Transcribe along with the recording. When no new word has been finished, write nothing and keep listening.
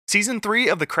Season 3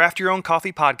 of the Craft Your Own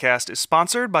Coffee podcast is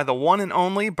sponsored by the one and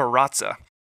only Baratza.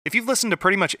 If you've listened to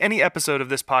pretty much any episode of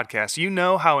this podcast, you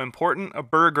know how important a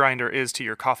burr grinder is to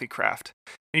your coffee craft.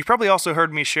 And you've probably also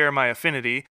heard me share my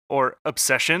affinity, or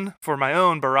obsession, for my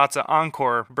own Baratza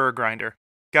Encore burr grinder.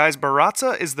 Guys,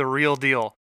 Baratza is the real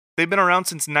deal. They've been around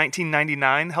since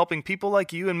 1999, helping people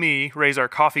like you and me raise our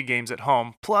coffee games at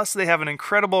home. Plus, they have an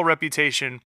incredible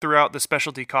reputation throughout the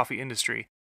specialty coffee industry.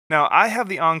 Now, I have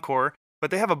the Encore, but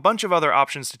they have a bunch of other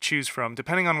options to choose from,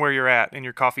 depending on where you're at in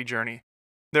your coffee journey.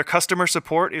 Their customer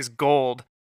support is gold.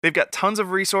 They've got tons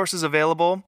of resources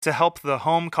available to help the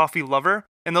home coffee lover,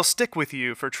 and they'll stick with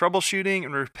you for troubleshooting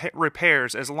and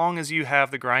repairs as long as you have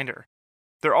the grinder.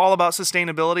 They're all about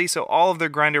sustainability, so all of their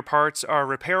grinder parts are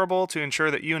repairable to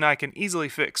ensure that you and I can easily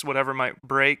fix whatever might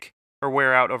break or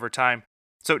wear out over time.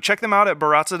 So check them out at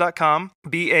baratza.com,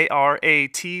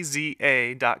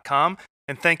 Baratza.com.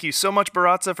 And thank you so much,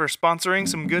 Baratza, for sponsoring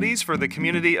some goodies for the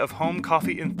community of home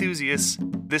coffee enthusiasts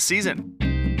this season.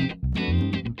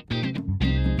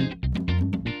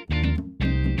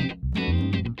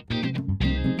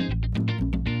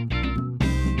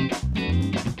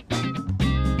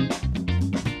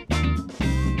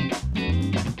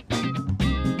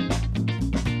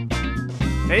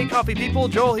 Hey, coffee people,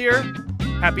 Joel here.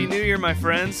 Happy New Year, my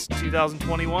friends.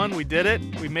 2021, we did it.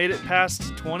 We made it past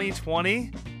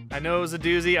 2020. I know it was a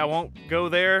doozy. I won't go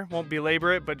there, won't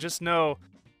belabor it, but just know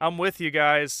I'm with you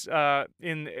guys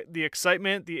in the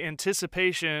excitement, the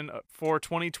anticipation for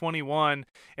 2021.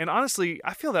 And honestly,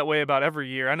 I feel that way about every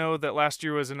year. I know that last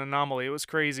year was an anomaly. It was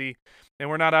crazy, and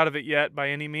we're not out of it yet by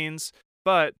any means.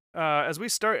 But as we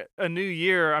start a new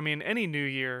year, I mean, any new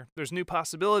year, there's new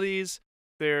possibilities.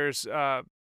 There's, for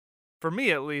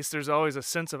me at least, there's always a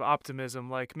sense of optimism.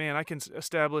 Like, man, I can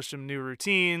establish some new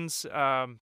routines.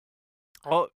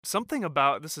 Something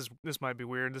about this might be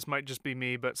weird. This might just be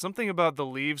me, but something about the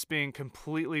leaves being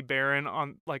completely barren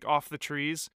off the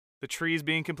trees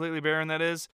being completely barren, that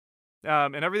is,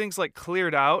 and everything's like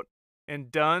cleared out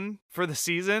and done for the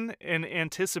season in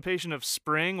anticipation of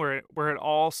spring, where it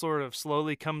all sort of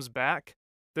slowly comes back.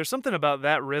 There's something about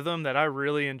that rhythm that I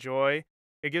really enjoy.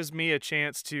 It gives me a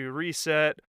chance to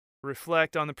reset,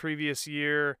 reflect on the previous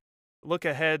year, look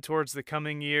ahead towards the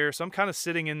coming year. So I'm kind of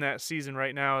sitting in that season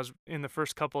right now, as in the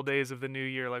first couple of days of the new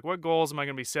year. Like, what goals am I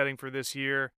going to be setting for this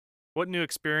year? What new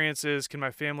experiences can my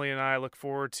family and I look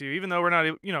forward to? Even though we're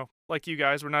not, like you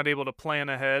guys, we're not able to plan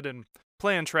ahead and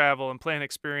plan travel and plan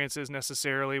experiences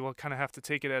necessarily. We'll kind of have to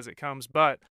take it as it comes.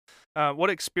 But what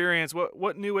experience,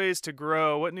 what new ways to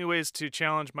grow, what new ways to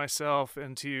challenge myself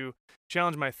and to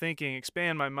challenge my thinking,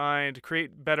 expand my mind,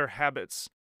 create better habits,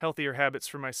 healthier habits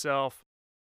for myself.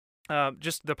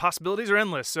 Just the possibilities are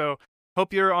endless. So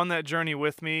hope you're on that journey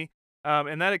with me.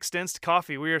 And that extends to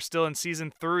coffee. We are still in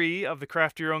season 3 of the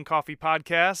Craft Your Own Coffee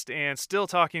podcast and still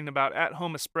talking about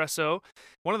at-home espresso.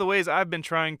 One of the ways I've been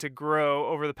trying to grow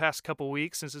over the past couple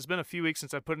weeks, since it's been a few weeks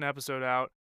since I put an episode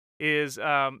out, is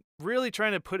really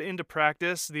trying to put into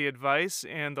practice the advice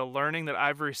and the learning that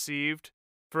I've received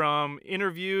from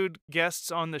interviewed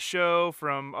guests on the show,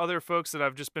 from other folks that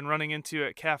I've just been running into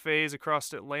at cafes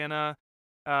across Atlanta,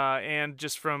 and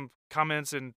just from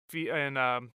comments and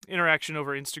interaction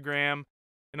over Instagram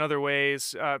and other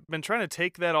ways. Been trying to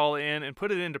take that all in and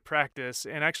put it into practice.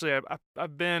 And actually,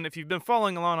 I've been, if you've been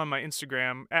following along on my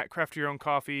Instagram at Craft Your Own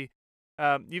Coffee,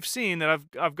 you've seen that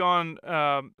I've gone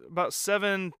about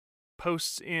 7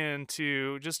 posts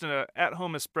into just an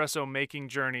at-home espresso making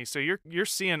journey. So you're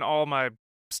seeing all my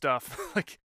stuff,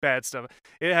 like bad stuff.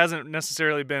 It hasn't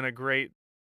necessarily been a great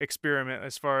experiment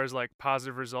as far as like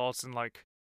positive results and like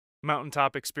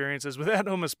mountaintop experiences with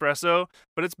at-home espresso,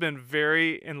 but it's been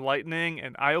very enlightening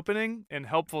and eye-opening and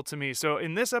helpful to me. So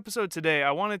in this episode today,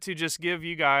 I wanted to just give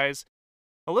you guys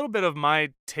a little bit of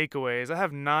my takeaways. I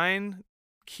have 9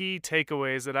 key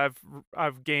takeaways that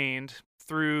I've gained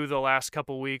through the last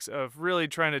couple weeks of really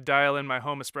trying to dial in my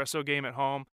home espresso game at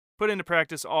home, put into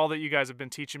practice all that you guys have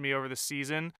been teaching me over the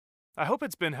season. I hope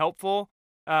it's been helpful,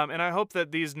 and I hope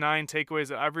that these 9 takeaways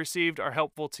that I've received are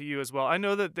helpful to you as well. I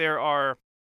know that there are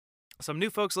some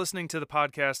new folks listening to the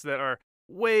podcast that are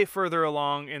way further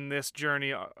along in this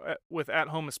journey with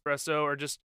at-home espresso, or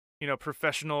just,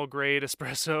 professional grade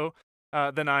espresso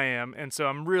than I am. And so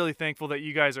I'm really thankful that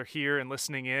you guys are here and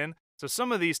listening in. So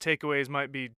some of these takeaways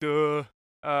might be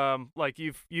like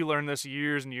you learned this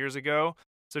years and years ago.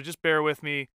 So just bear with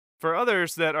me. For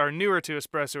others that are newer to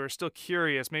espresso or still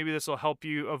curious, maybe this will help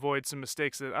you avoid some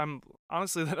mistakes that I'm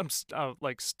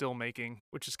still making,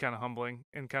 which is kind of humbling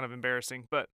and kind of embarrassing,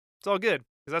 but it's all good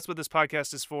because that's what this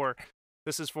podcast is for.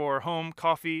 This is for home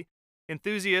coffee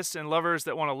enthusiasts and lovers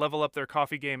that want to level up their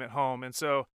coffee game at home. And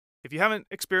so if you haven't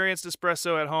experienced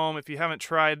espresso at home, if you haven't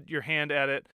tried your hand at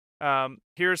it,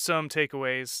 here's some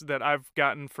takeaways that I've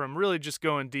gotten from really just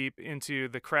going deep into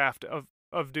the craft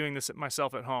of doing this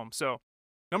myself at home. So,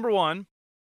 number one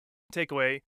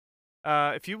takeaway: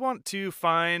 if you want to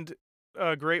find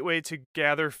a great way to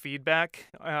gather feedback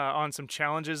on some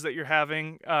challenges that you're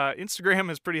having,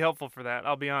 Instagram is pretty helpful for that.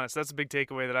 I'll be honest, that's a big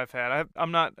takeaway that I've had.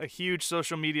 I'm not a huge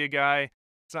social media guy.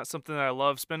 It's not something that I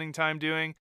love spending time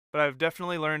doing, but I've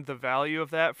definitely learned the value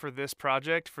of that for this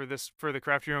project, for the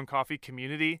Craft Your Own Coffee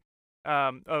community,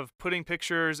 of putting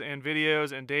pictures and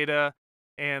videos and data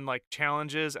and like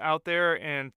challenges out there,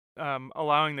 and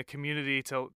allowing the community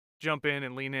to jump in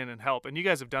and lean in and help. And you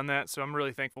guys have done that, so I'm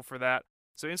really thankful for that.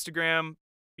 So Instagram,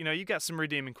 you got some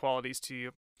redeeming qualities to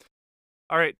you.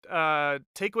 All right,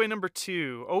 takeaway number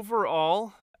 2.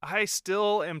 Overall, I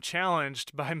still am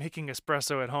challenged by making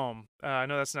espresso at home. I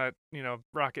know that's not,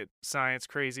 rocket science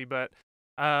crazy, but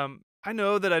I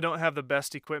know that I don't have the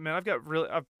best equipment.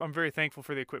 I'm very thankful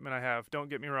for the equipment I have. Don't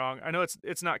get me wrong. I know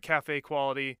it's not cafe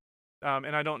quality,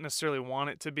 and I don't necessarily want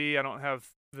it to be. I don't have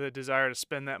the desire to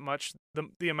spend that much.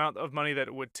 The amount of money that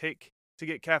it would take to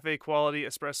get cafe quality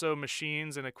espresso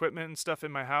machines and equipment and stuff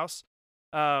in my house.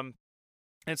 And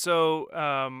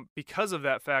so, because of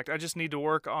that fact, I just need to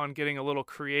work on getting a little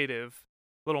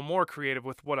more creative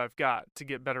with what I've got to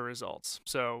get better results.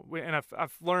 So,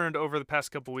 I've learned over the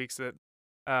past couple weeks that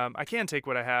I can take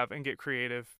what I have and get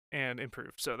creative and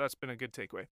improve. So that's been a good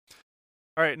takeaway.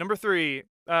 All right, number 3,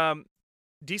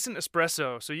 decent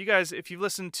espresso. So you guys, if you've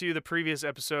listened to the previous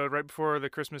episode right before the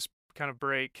Christmas kind of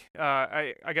break,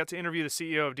 I got to interview the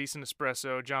CEO of Decent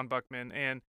Espresso, John Buckman,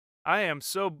 and I am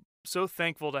so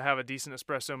thankful to have a decent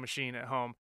espresso machine at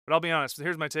home. But I'll be honest,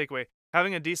 here's my takeaway.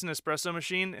 Having a decent espresso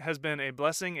machine has been a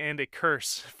blessing and a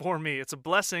curse for me. It's a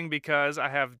blessing because I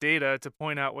have data to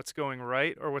point out what's going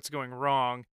right or what's going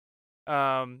wrong.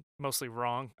 Mostly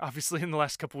wrong, obviously, in the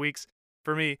last couple weeks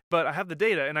for me. But I have the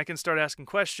data, and I can start asking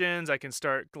questions. I can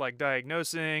start like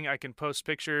diagnosing. I can post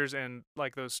pictures and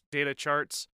like those data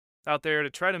charts out there to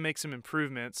try to make some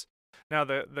improvements. Now,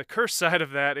 the curse side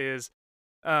of that is,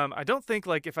 I don't think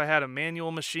like if I had a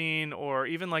manual machine or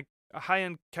even like a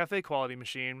high-end cafe quality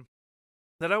machine,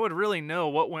 that I would really know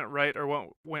what went right or what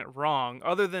went wrong,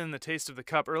 other than the taste of the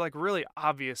cup or like really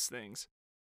obvious things.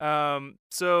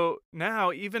 So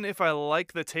now, even if I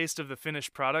like the taste of the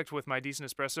finished product with my decent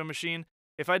espresso machine,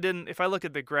 if I look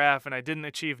at the graph and I didn't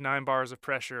achieve 9 bars of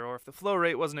pressure, or if the flow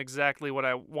rate wasn't exactly what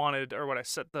I wanted or what I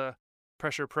set the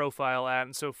pressure profile at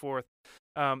and so forth,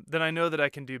 then I know that I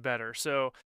can do better.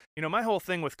 So, my whole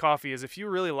thing with coffee is if you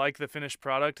really like the finished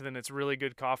product, then it's really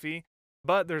good coffee.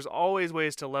 But there's always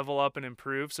ways to level up and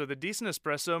improve. So the decent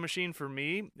espresso machine for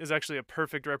me is actually a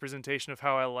perfect representation of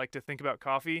how I like to think about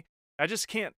coffee. I just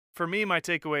can't, for me, my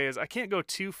takeaway is I can't go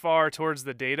too far towards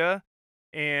the data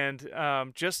and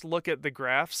just look at the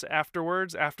graphs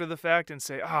afterwards, after the fact, and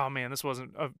say, oh man, this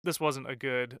wasn't a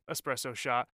good espresso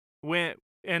shot.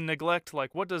 And neglect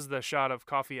like, what does the shot of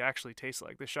coffee actually taste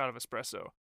like? The shot of espresso.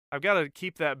 I've got to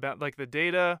keep that like the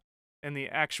data and the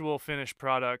actual finished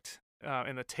product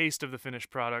and the taste of the finished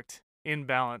product in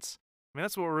balance. I mean,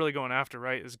 that's what we're really going after,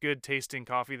 right? Is good tasting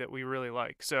coffee that we really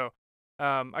like. So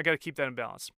I got to keep that in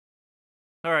balance.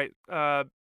 All right.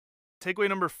 Takeaway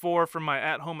number 4 from my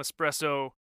at-home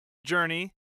espresso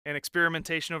journey and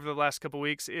experimentation over the last couple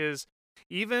weeks is,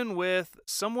 even with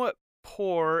somewhat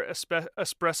poor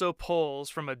espresso pulls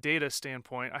from a data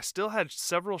standpoint, I still had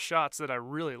several shots that I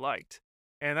really liked.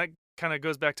 And that kind of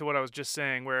goes back to what I was just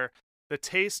saying, where the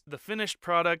finished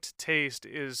product taste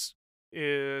is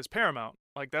paramount.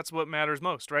 Like, that's what matters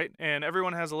most, right? And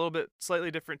everyone has a little bit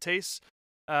slightly different tastes.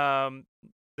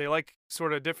 They like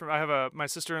sort of different. I have my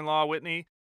sister-in-law, Whitney,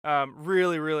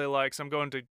 really, really likes, I'm going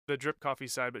to the drip coffee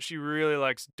side, but she really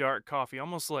likes dark coffee,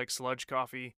 almost like sludge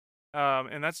coffee.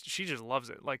 And she just loves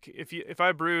it. Like, if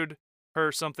I brewed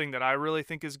her something that I really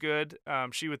think is good,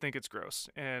 she would think it's gross,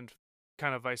 and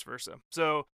kind of vice versa.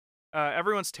 So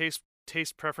everyone's taste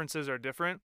preferences are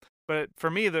different. But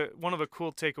for me, one of the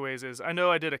cool takeaways is, I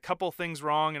know I did a couple things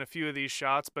wrong in a few of these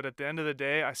shots, but at the end of the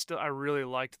day, I really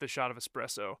liked the shot of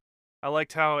espresso. I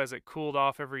liked how, as it cooled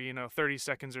off every 30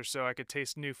 seconds or so, I could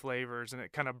taste new flavors, and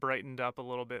it kind of brightened up a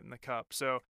little bit in the cup.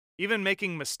 So even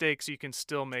making mistakes, you can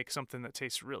still make something that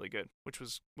tastes really good, which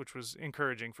was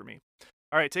encouraging for me.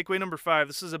 All right, takeaway number 5.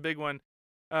 This is a big one.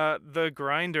 The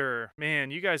grinder,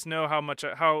 man, you guys know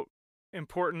how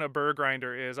important a burr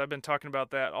grinder is. I've been talking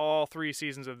about that all 3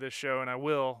 seasons of this show, and I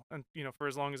will, and for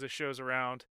as long as this show's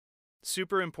around.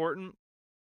 Super important.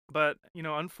 But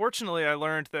unfortunately, I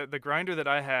learned that the grinder that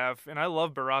I have, and I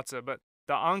love Baratza, but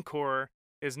the Encore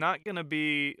is not going to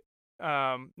be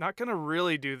not gonna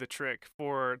really do the trick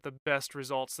for the best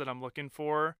results that I'm looking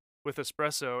for with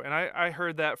espresso. And I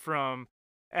heard that from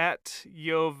at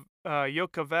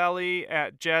Yoka Valley,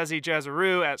 at Jazzy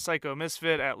Jazzaroo, at Psycho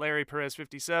Misfit, at Larry Perez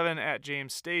 57, at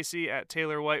James Stacy, at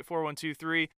Taylor White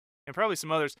 4123, and probably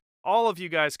some others. All of you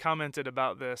guys commented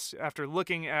about this after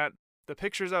looking at the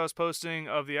pictures I was posting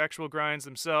of the actual grinds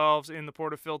themselves in the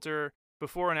portafilter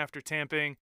before and after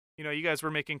tamping. You know, you guys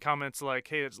were making comments like,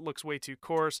 hey, it looks way too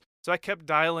coarse. So I kept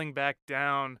dialing back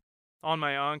down on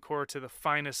my Encore to the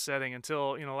finest setting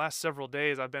until, you know, last several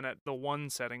days I've been at the 1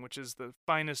 setting, which is the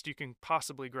finest you can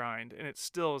possibly grind, and it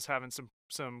still is having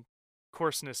some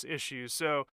coarseness issues.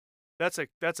 So that's a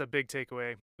big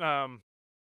takeaway.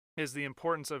 Is the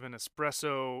importance of an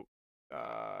espresso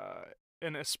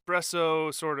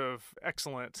sort of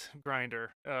excellent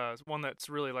grinder, one that's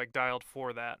really like dialed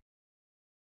for that.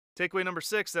 Takeaway number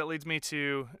 6, that leads me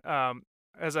to,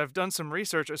 as I've done some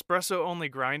research, espresso only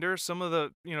grinders. Some of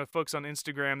the folks on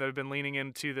Instagram that have been leaning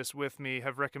into this with me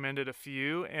have recommended a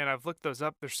few, and I've looked those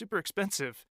up. They're super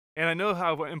expensive, and I know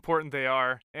how important they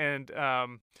are. And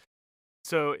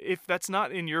so if that's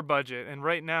not in your budget, and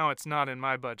right now it's not in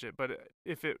my budget, but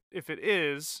if it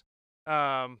is,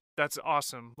 that's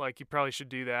awesome. Like, you probably should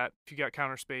do that if you got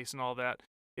counter space and all that.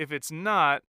 If it's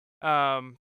not,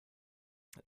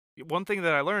 one thing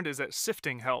that I learned is that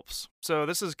sifting helps. So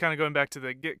this is kind of going back to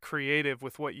the get creative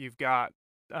with what you've got,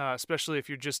 especially if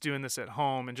you're just doing this at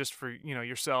home and just for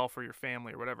yourself or your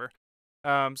family or whatever.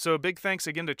 So big thanks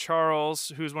again to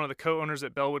Charles, who's one of the co-owners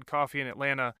at Bellwood Coffee in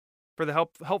Atlanta, for the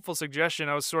helpful suggestion.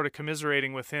 I was sort of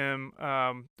commiserating with him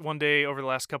one day over the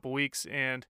last couple weeks,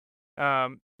 and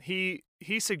he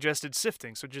suggested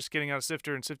sifting. So just getting out a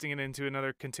sifter and sifting it into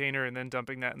another container and then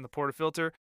dumping that in the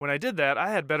portafilter. When I did that,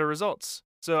 I had better results.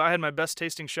 So I had my best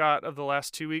tasting shot of the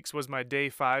last 2 weeks was my day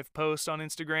 5 post on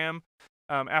Instagram.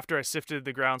 After I sifted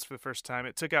the grounds for the first time,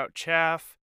 it took out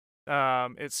chaff.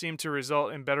 It seemed to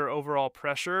result in better overall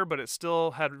pressure, but it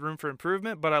still had room for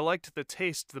improvement. But I liked the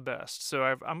taste the best, so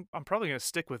I'm probably gonna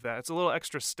stick with that. It's a little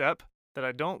extra step that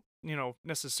I don't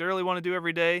necessarily want to do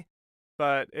every day,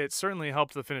 but it certainly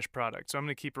helped the finished product. So I'm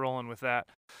gonna keep rolling with that.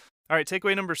 All right,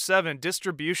 takeaway number 7: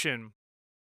 distribution.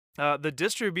 The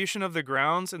distribution of the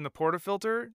grounds in the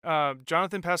portafilter.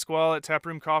 Jonathan Pasquale at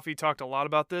Taproom Coffee talked a lot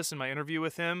about this in my interview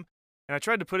with him, and I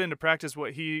tried to put into practice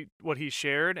what he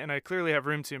shared, and I clearly have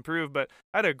room to improve. But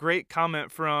I had a great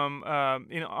comment from on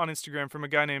Instagram from a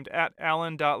guy named at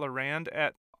Alan.Larand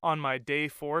on my day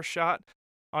 4 shot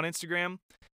on Instagram.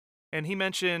 And he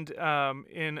mentioned,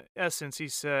 in essence, he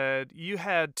said, you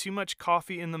had too much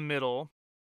coffee in the middle.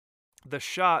 The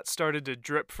shot started to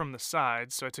drip from the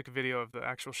sides. So I took a video of the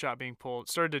actual shot being pulled.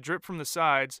 It started to drip from the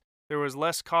sides. There was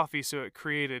less coffee, so it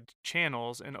created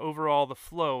channels, and overall the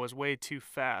flow was way too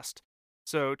fast.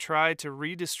 So try to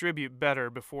redistribute better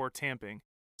before tamping.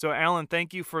 So Alan,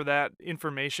 thank you for that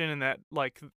information and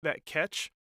that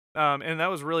catch. And that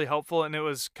was really helpful, and it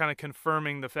was kind of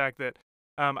confirming the fact that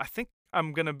I think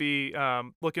I'm going to be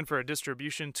looking for a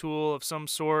distribution tool of some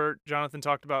sort. Jonathan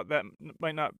talked about that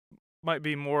might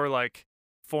be more like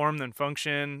form than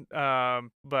function,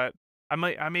 but I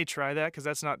may try that because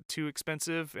that's not too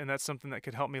expensive, and that's something that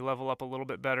could help me level up a little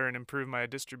bit better and improve my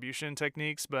distribution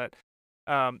techniques. But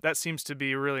that seems to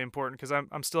be really important because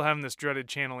I'm still having this dreaded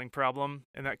channeling problem,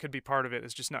 and that could be part of it,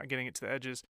 is just not getting it to the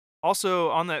edges. Also,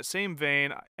 on that same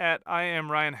vein, at I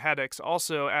am Ryan Haddix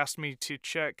also asked me to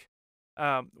check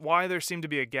why there seemed to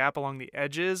be a gap along the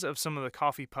edges of some of the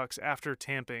coffee pucks after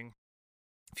tamping.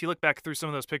 If you look back through some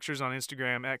of those pictures on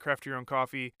Instagram at Craft Your Own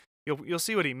Coffee, you'll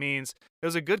see what he means. It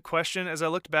was a good question. As I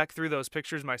looked back through those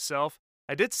pictures myself,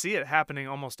 I did see it happening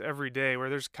almost every day, where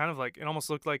there's kind of like, it almost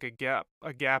looked like a gap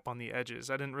on the edges.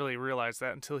 I didn't really realize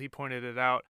that until he pointed it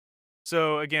out.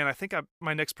 So again, I think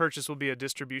my next purchase will be a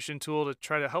distribution tool to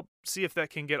try to help see if that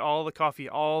can get all the coffee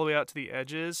all the way out to the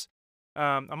edges.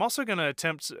 I'm also going to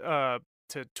attempt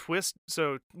to twist.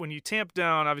 So when you tamp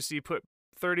down, obviously you put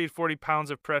 30 to 40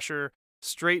 pounds of pressure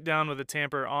straight down with a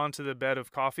tamper onto the bed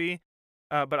of coffee.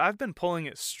 But I've been pulling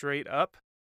it straight up.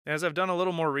 As I've done a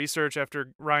little more research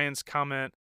after Ryan's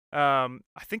comment, I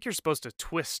think you're supposed to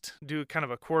do kind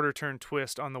of a quarter turn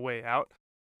twist on the way out.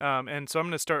 And so I'm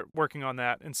going to start working on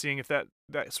that and seeing if that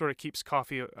sort of keeps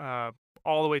coffee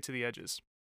all the way to the edges.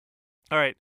 All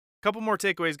right, a couple more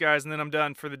takeaways, guys, and then I'm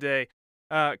done for the day.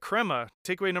 Crema,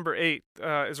 takeaway number 8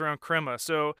 is around crema.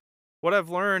 So what I've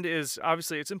learned is,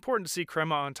 obviously, it's important to see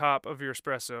crema on top of your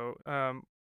espresso.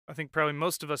 I think probably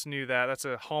most of us knew that. That's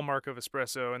a hallmark of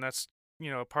espresso, and that's,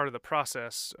 part of the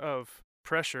process of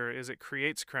pressure is it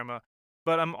creates crema.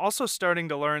 But I'm also starting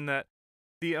to learn that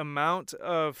the amount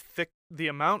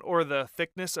or the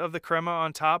thickness of the crema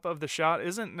on top of the shot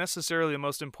isn't necessarily the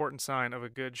most important sign of a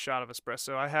good shot of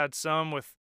espresso. I had some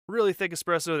with really thick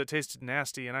espresso that tasted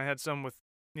nasty, and I had some with,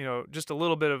 just a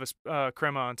little bit of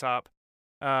crema on top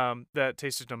that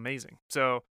tasted amazing.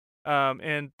 So,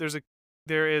 and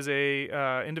there is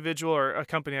a individual, or a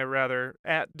company, rather,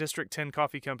 at District 10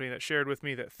 Coffee Company, that shared with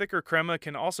me that thicker crema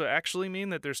can also actually mean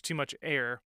that there's too much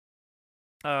air,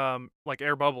 like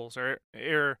air bubbles or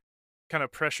air kind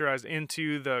of pressurized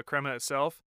into the crema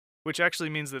itself, which actually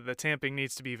means that the tamping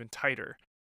needs to be even tighter.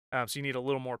 So you need a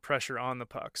little more pressure on the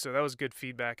puck. So that was good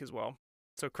feedback as well.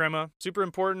 So crema, super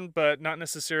important, but not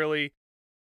necessarily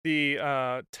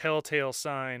the telltale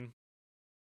sign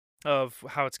of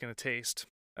how it's going to taste,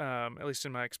 at least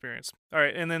in my experience. All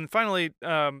right, and then finally,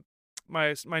 my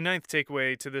ninth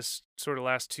takeaway to this sort of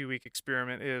last 2-week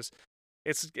experiment is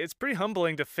it's pretty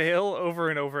humbling to fail over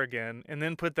and over again and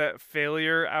then put that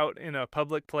failure out in a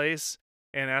public place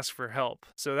and ask for help.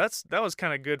 So that was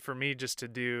kind of good for me just to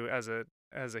do as a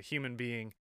human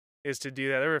being, is to do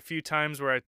that. There were a few times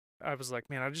where I was like,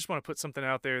 man, I just want to put something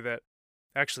out there that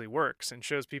actually works and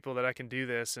shows people that I can do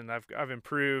this, and I've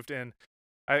improved. And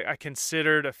I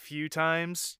considered a few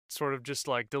times sort of just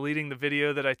like deleting the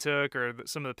video that I took or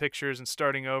some of the pictures and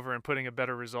starting over and putting a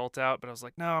better result out. But I was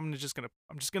like, no, I'm just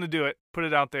gonna do it, put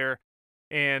it out there,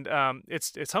 and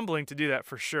it's humbling to do that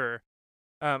for sure.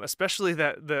 Especially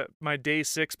that my day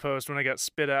 6 post, when I got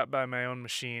spit at by my own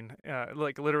machine,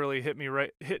 like literally hit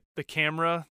the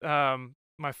camera,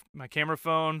 my camera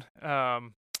phone,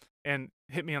 and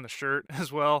hit me on the shirt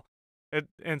as well.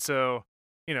 And so,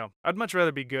 I'd much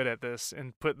rather be good at this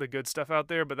and put the good stuff out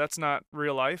there, but that's not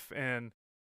real life, and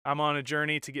I'm on a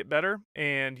journey to get better,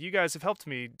 and you guys have helped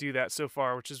me do that so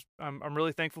far, which is I'm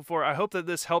really thankful for. I hope that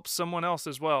this helps someone else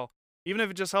as well, even if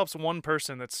it just helps one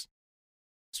person that's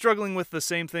struggling with the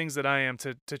same things that I am,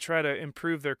 to try to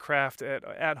improve their craft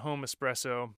at home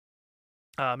espresso.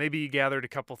 Maybe you gathered a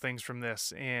couple things from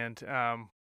this, and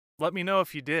let me know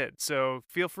if you did. So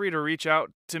feel free to reach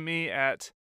out to me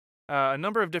at a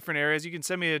number of different areas. You can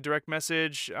send me a direct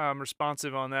message. I'm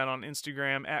responsive on that on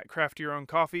Instagram at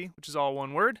craftyourowncoffee, which is all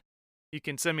one word. You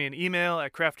can send me an email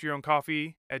at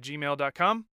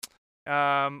craftyourowncoffee@gmail.com.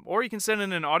 Or you can send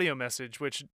in an audio message,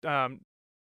 which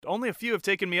only a few have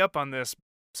taken me up on this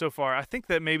so far. I think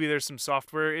that maybe there's some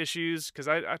software issues, because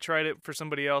I tried it for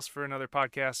somebody else for another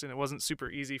podcast, and it wasn't super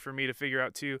easy for me to figure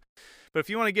out too. But if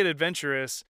you want to get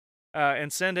adventurous,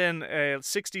 and send in a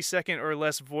 60-second or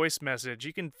less voice message,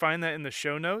 you can find that in the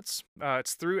show notes.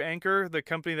 It's through Anchor, the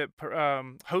company that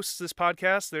hosts this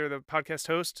podcast. They're the podcast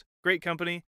host. Great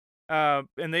company. And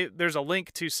there's a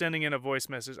link to sending in a voice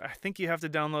message. I think you have to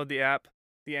download the app,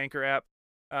 the Anchor app.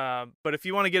 But if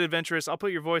you want to get adventurous, I'll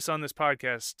put your voice on this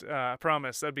podcast. I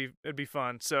promise. It'd be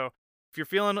fun. So if you're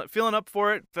feeling up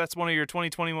for it, if that's one of your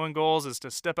 2021 goals, is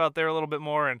to step out there a little bit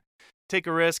more and take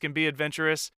a risk and be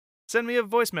adventurous, send me a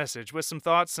voice message with some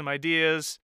thoughts, some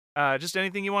ideas, just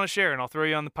anything you want to share, and I'll throw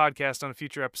you on the podcast on a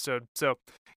future episode. So,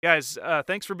 guys,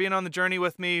 thanks for being on the journey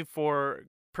with me for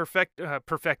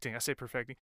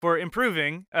for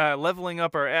improving, leveling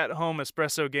up our at-home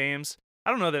espresso games. I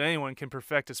don't know that anyone can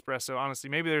perfect espresso, honestly.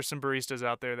 Maybe there's some baristas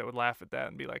out there that would laugh at that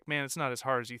and be like, man, it's not as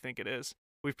hard as you think it is.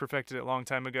 We've perfected it a long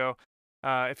time ago.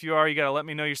 If you are, you got to let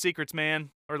me know your secrets,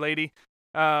 man or lady.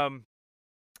 But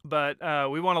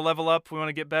we want to level up. We want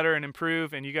to get better and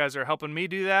improve, and you guys are helping me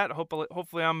do that.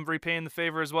 Hopefully I'm repaying the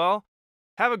favor as well.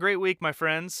 Have a great week, my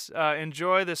friends.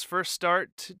 Enjoy this first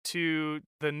start to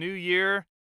the new year.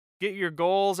 Get your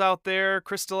goals out there,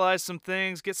 crystallize some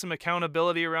things, get some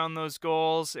accountability around those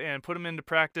goals, and put them into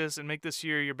practice, and make this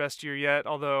year your best year yet.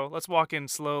 Although, let's walk in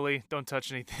slowly. Don't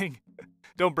touch anything.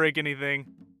 Don't break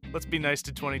anything. Let's be nice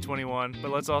to 2021,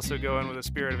 but let's also go in with a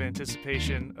spirit of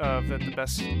anticipation of that the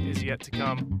best is yet to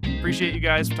come. Appreciate you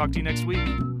guys. Talk to you next week.